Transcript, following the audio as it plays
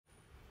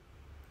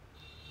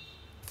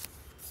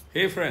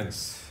Hey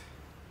friends,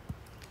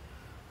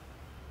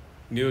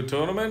 new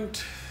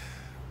tournament.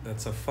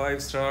 That's a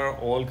 5-star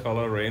all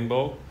color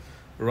rainbow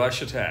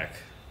rush attack.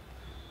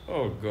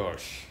 Oh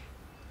gosh.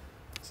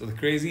 So the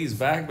crazy is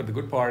back, but the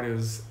good part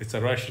is it's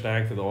a rush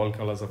attack with all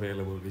colors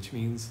available, which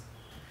means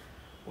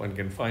one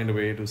can find a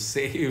way to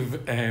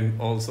save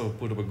and also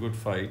put up a good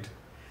fight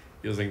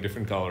using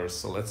different colors.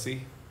 So let's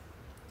see.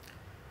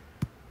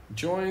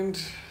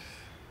 Joined.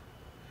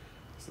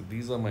 So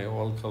these are my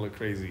all color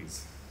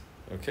crazies.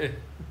 Okay.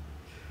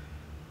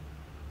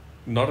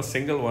 Not a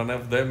single one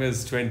of them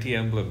is 20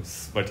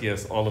 emblems, but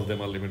yes, all of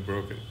them are limit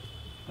broken.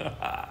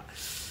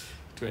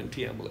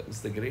 20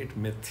 emblems, the great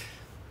myth.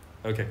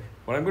 Okay,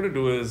 what I'm going to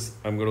do is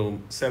I'm going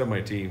to set up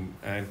my team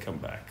and come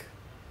back.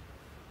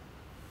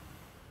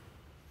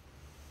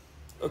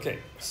 Okay,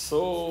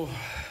 so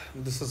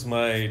this is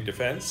my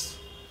defense.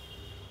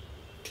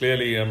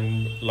 Clearly,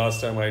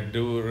 last time I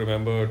do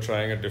remember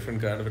trying a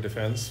different kind of a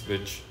defense,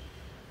 which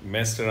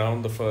messed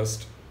around the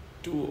first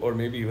 2 or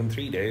maybe even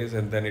 3 days,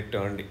 and then it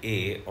turned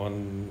A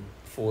on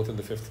fourth and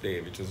the fifth day,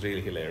 which was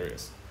really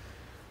hilarious.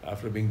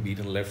 After being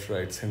beaten left,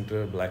 right,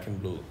 center, black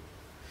and blue.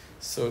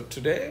 So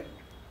today,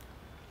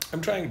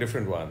 I'm trying a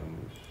different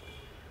one.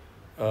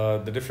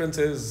 The difference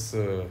is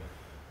I'm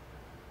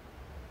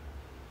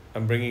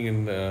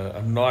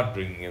not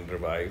bringing in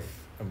Revive.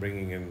 I'm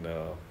bringing in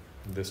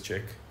this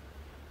chick,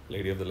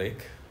 Lady of the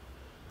Lake,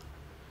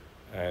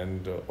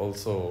 and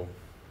also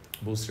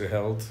Booster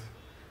Health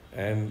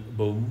and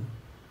Boom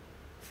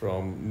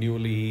from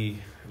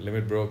newly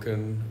limit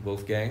broken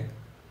Wolfgang,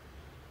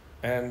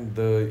 and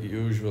the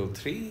usual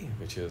three,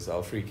 which is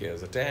Alfrike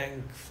as a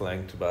tank,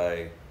 flanked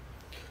by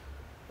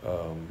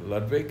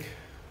Ludwig,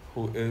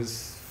 who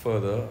is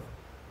further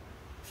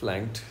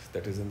flanked,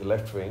 that is in the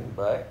left wing,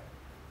 by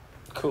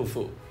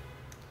Khufu.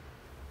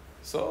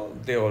 So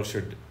they all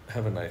should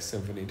have a nice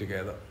symphony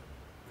together.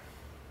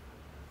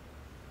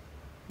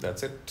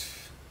 That's it.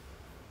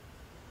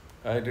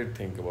 I did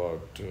think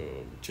about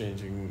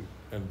changing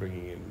and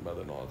bringing in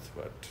Mother North,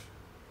 but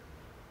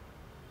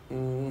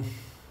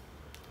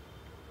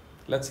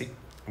let's see.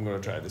 I'm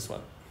going to try this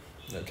one.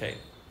 Okay.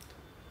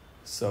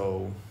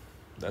 So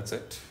that's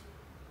it.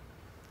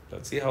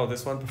 Let's see how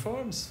this one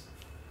performs.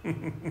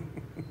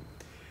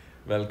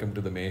 Welcome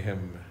to the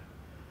Mayhem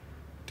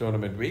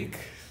tournament week.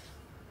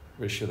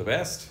 Wish you the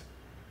best.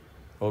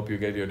 Hope you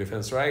get your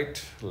defense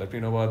right. Let me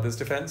know about this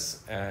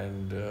defense,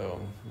 and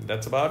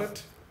that's about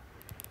it.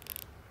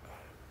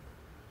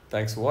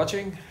 Thanks for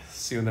watching.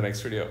 See you in the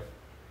next video.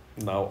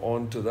 Now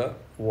on to the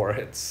war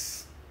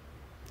hits.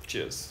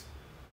 Cheers.